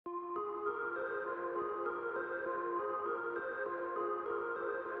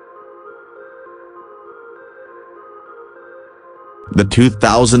The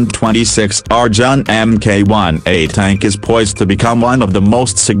 2026 Arjun Mk1A tank is poised to become one of the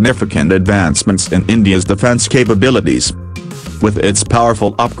most significant advancements in India's defence capabilities. With its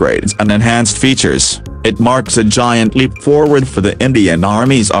powerful upgrades and enhanced features, it marks a giant leap forward for the Indian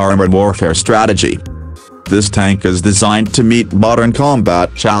Army's armoured warfare strategy. This tank is designed to meet modern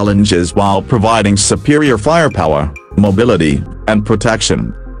combat challenges while providing superior firepower, mobility, and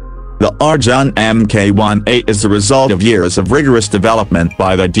protection. The Arjun Mk1A is the result of years of rigorous development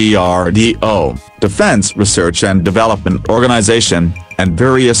by the DRDO, Defence Research and Development Organization, and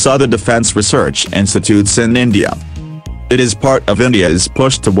various other defence research institutes in India. It is part of India's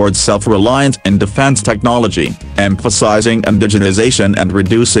push towards self-reliance in defence technology, emphasizing indigenization and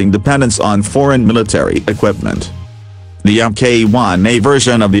reducing dependence on foreign military equipment. The Mk1A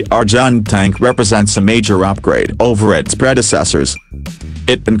version of the Arjun tank represents a major upgrade over its predecessors.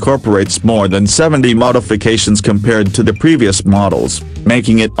 It incorporates more than 70 modifications compared to the previous models,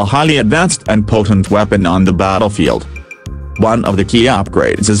 making it a highly advanced and potent weapon on the battlefield. One of the key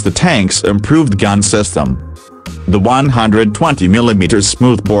upgrades is the tank's improved gun system. The 120mm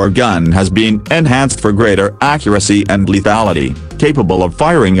smoothbore gun has been enhanced for greater accuracy and lethality, capable of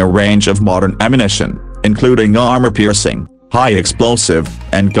firing a range of modern ammunition, including armor-piercing, high-explosive,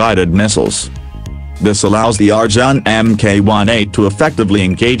 and guided missiles. This allows the Arjun Mk1A to effectively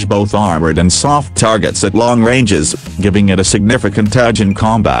engage both armored and soft targets at long ranges, giving it a significant edge in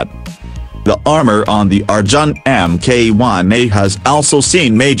combat. The armor on the Arjun Mk1A has also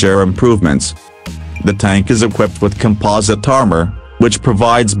seen major improvements. The tank is equipped with composite armor, which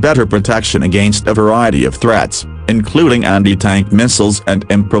provides better protection against a variety of threats, including anti-tank missiles and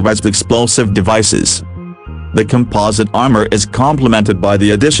improvised explosive devices. The composite armor is complemented by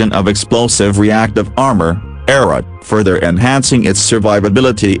the addition of explosive reactive armor, ERA, further enhancing its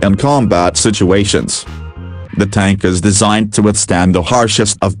survivability in combat situations. The tank is designed to withstand the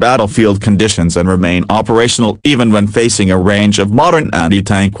harshest of battlefield conditions and remain operational even when facing a range of modern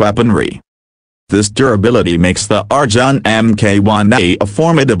anti-tank weaponry. This durability makes the Arjun Mk1A a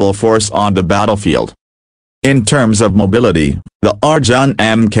formidable force on the battlefield. In terms of mobility, the Arjun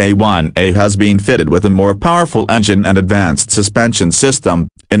Mk1A has been fitted with a more powerful engine and advanced suspension system,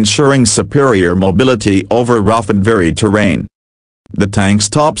 ensuring superior mobility over rough and varied terrain. The tank's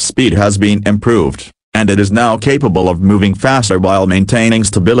top speed has been improved, and it is now capable of moving faster while maintaining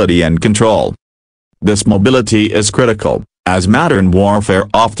stability and control. This mobility is critical, as modern warfare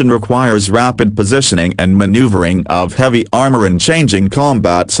often requires rapid positioning and maneuvering of heavy armor in changing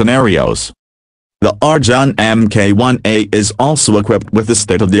combat scenarios. The Arjun Mk1A is also equipped with a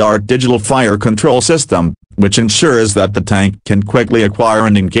state-of-the-art digital fire control system, which ensures that the tank can quickly acquire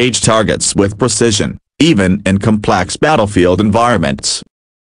and engage targets with precision, even in complex battlefield environments.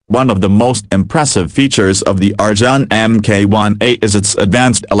 One of the most impressive features of the Arjun Mk1A is its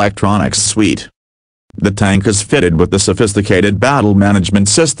advanced electronics suite. The tank is fitted with a sophisticated battle management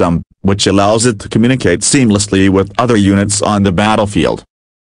system, which allows it to communicate seamlessly with other units on the battlefield.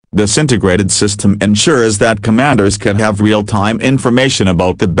 This integrated system ensures that commanders can have real-time information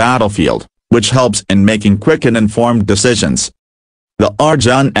about the battlefield, which helps in making quick and informed decisions. The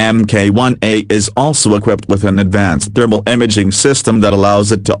Arjun Mk1A is also equipped with an advanced thermal imaging system that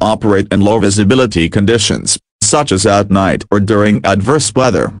allows it to operate in low-visibility conditions, such as at night or during adverse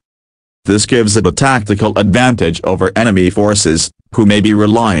weather. This gives it a tactical advantage over enemy forces, who may be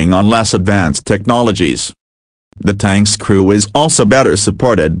relying on less advanced technologies. The tank's crew is also better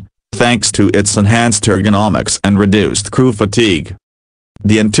supported, thanks to its enhanced ergonomics and reduced crew fatigue.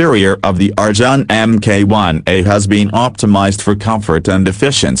 The interior of the Arjun Mk1A has been optimized for comfort and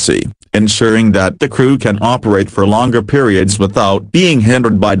efficiency, ensuring that the crew can operate for longer periods without being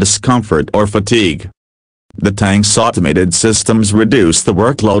hindered by discomfort or fatigue. The tank's automated systems reduce the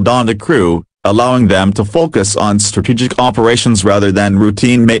workload on the crew, allowing them to focus on strategic operations rather than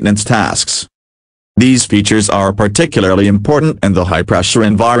routine maintenance tasks. These features are particularly important in the high-pressure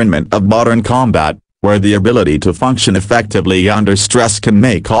environment of modern combat, where the ability to function effectively under stress can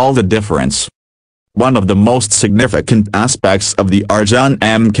make all the difference. One of the most significant aspects of the Arjun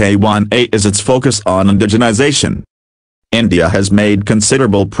Mk1A is its focus on indigenization. India has made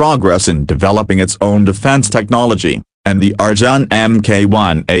considerable progress in developing its own defense technology, and the Arjun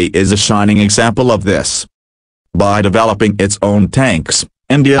Mk1A is a shining example of this. By developing its own tanks,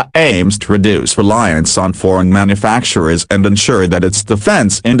 India aims to reduce reliance on foreign manufacturers and ensure that its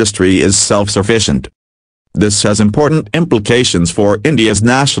defense industry is self-sufficient. This has important implications for India's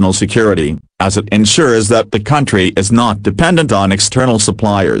national security, as it ensures that the country is not dependent on external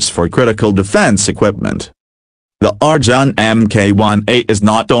suppliers for critical defense equipment. The Arjun Mk1A is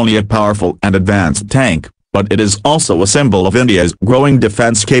not only a powerful and advanced tank, but it is also a symbol of India's growing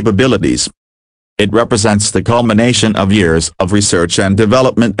defense capabilities. It represents the culmination of years of research and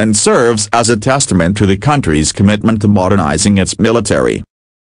development and serves as a testament to the country's commitment to modernizing its military.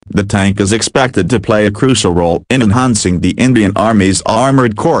 The tank is expected to play a crucial role in enhancing the Indian Army's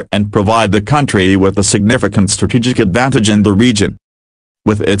armored core and provide the country with a significant strategic advantage in the region.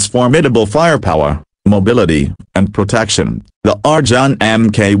 With its formidable firepower, mobility, and protection, the Arjun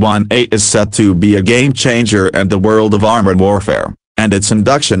Mk1A is set to be a game-changer in the world of armored warfare, and its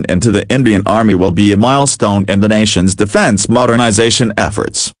induction into the Indian Army will be a milestone in the nation's defense modernization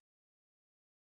efforts.